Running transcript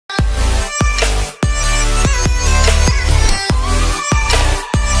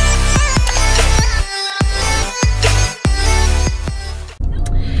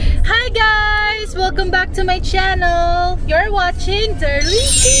back to my channel. You're watching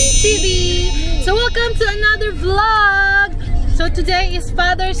Darlishytv. So welcome to another vlog. So today is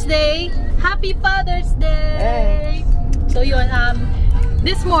Father's Day. Happy Father's Day. Hey. So yun,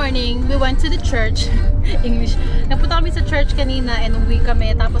 this morning we went to the church. English. Napunta kami sa church kanina and uwi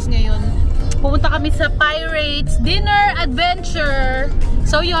kami. Tapos ngayon pupunta kami sa Pirates Dinner Adventure.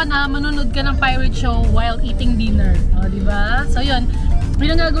 So yun, manunod ka ng pirate show while eating dinner. O, diba? So yun,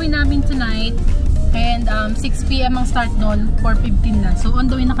 yun ang gagawin namin tonight. And 6 PM ang start nun, 4:15 na. So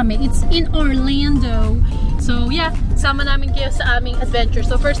on the way na kami. It's in Orlando. So yeah, sama namin kayo sa aming adventure.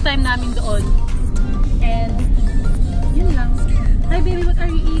 So first time namin doon. And yun lang. Hi baby, what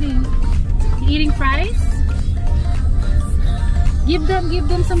are you eating? You eating fries? Give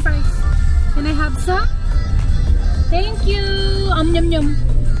them some fries. Can I have some? Thank you. Yum yum.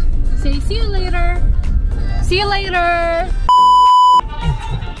 Say see you later. See you later.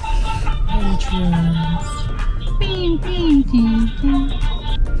 Entrance. Ping ping ping ping.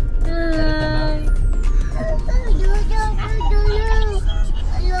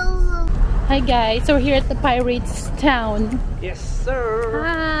 Hi guys, so we're here at the Pirates Town. Yes sir.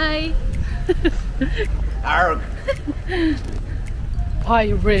 Hi. Arg.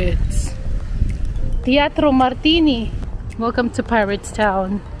 Pirates. Teatro Martini. Welcome to Pirates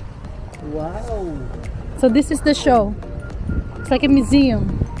Town. Wow. So this is the show. It's like a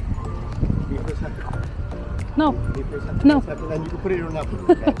museum. No. No. And you can put it on up.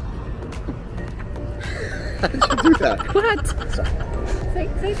 How did you do that? What? Say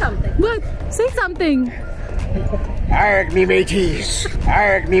something. What? Say something. Arg me mateys.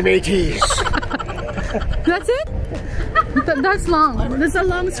 Arg me mateys. That's it? That's long. That's a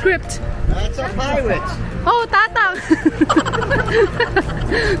long script. That's a pirate. Oh, tatang.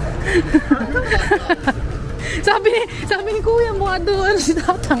 sabi ni Kuya, mukha doon si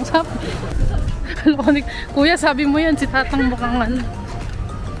tatang. Kuya, sabi mo yan, si tatang mukhang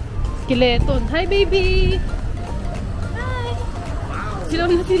skeleton. Hi, baby! Hi! Silaw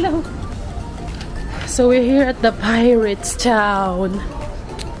na silaw. So, we're here at the Pirates Town.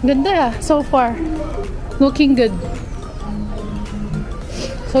 Ganda so far. Looking good.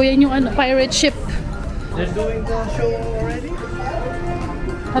 So, yan yung pirate ship. They're doing the show already?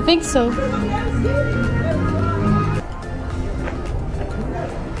 I think so.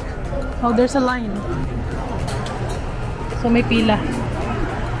 Oh, there's a line. So may pila.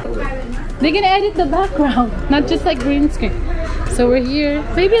 They're gonna edit the background, not just like green screen. So we're here.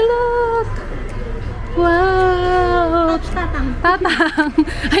 Baby, look! Wow! Tatang. Tatang!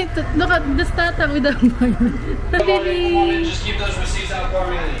 Ay, look at this tatang with the baby! Just keep those receipts out for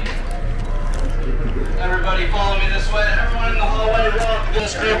me. Everybody follow me this way. Everyone in the hallway, walk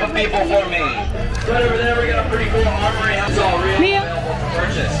this group of people for me. Right over there, we got a pretty cool armory. It's all real available for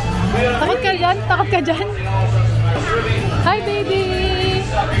purchase. Takot ka dyan? Takot ka dyan? Hi, baby!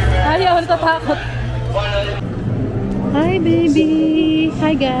 Ayaw, natatakot. Hi, baby!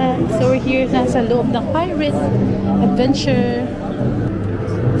 Hi, guys! So, we're here nasa loob ng Pirate Adventure.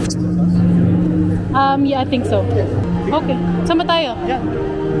 Yeah, I think so. Okay. Sama tayo? Yeah.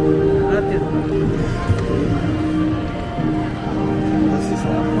 This is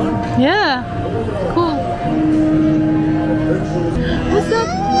a lot of fun. Yeah. Cool. What's up?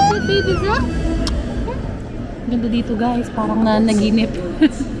 What's up, baby? Ganda dito, guys. Parang naginip.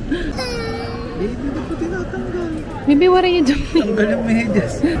 Hindi na po tinatanggal. Maybe what are you doing? Tanggal yung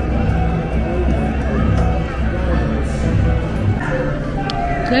medyas.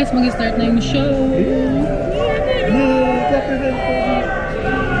 Guys, mag-start na yung show.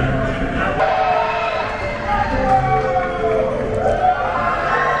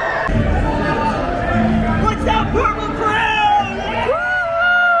 What's up, Purple Crown?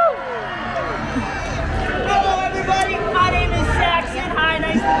 Hello, everybody. My name is Saxon. Hi,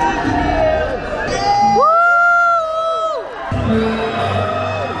 nice to meet you. Woo!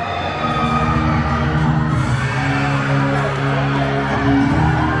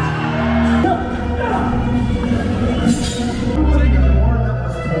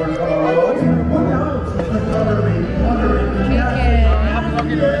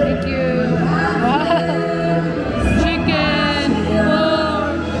 Thank you. Wow. Chicken.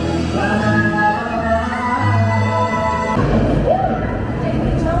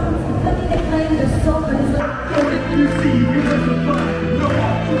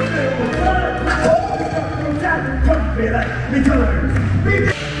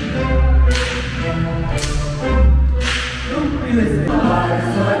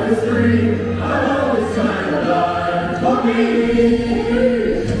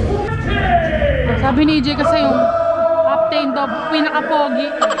 Sabi ni EJ kasi yung captain daw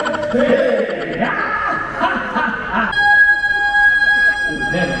pinaka-pogi.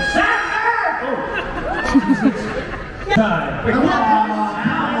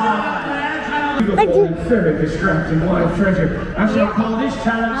 Very distracting wild treasure. I shall call this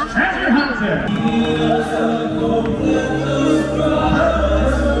challenge Treasure Hunter.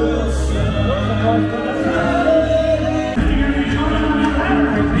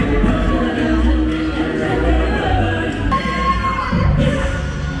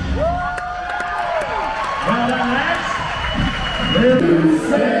 Well done, lads. Little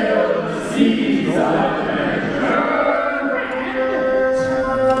sail the seas of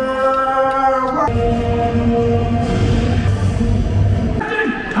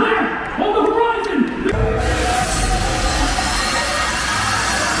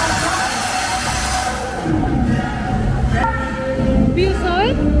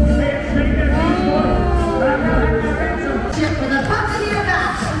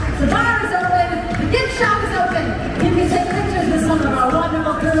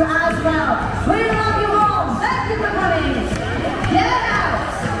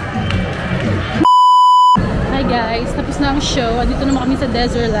guys, tapos na ang show. Dito naman kami sa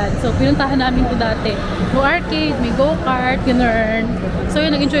Desertland. So, pinuntahan namin ito dati. No arcade, may go-kart, ganun. So,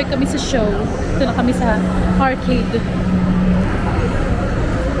 yun, nag-enjoy kami sa show. Dito na kami sa arcade.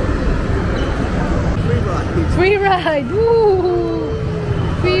 Free ride! Woo!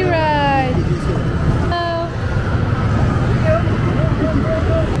 Free ride!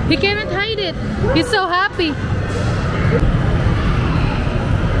 He can't hide it. He's so happy.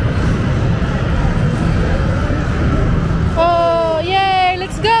 Oh, yay!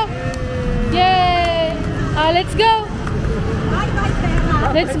 Let's go! Yay! Let's go!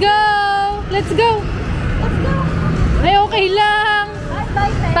 Let's go! Let's go! Ay, okay lang.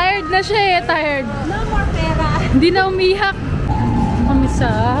 Tired na siya eh. Tired. No more pera. Hindi na umiyak. Kami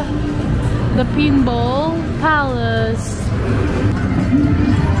sa The Pinball Palace.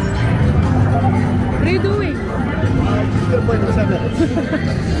 What are you doing?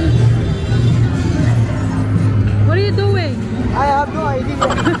 What are you doing? I have no idea.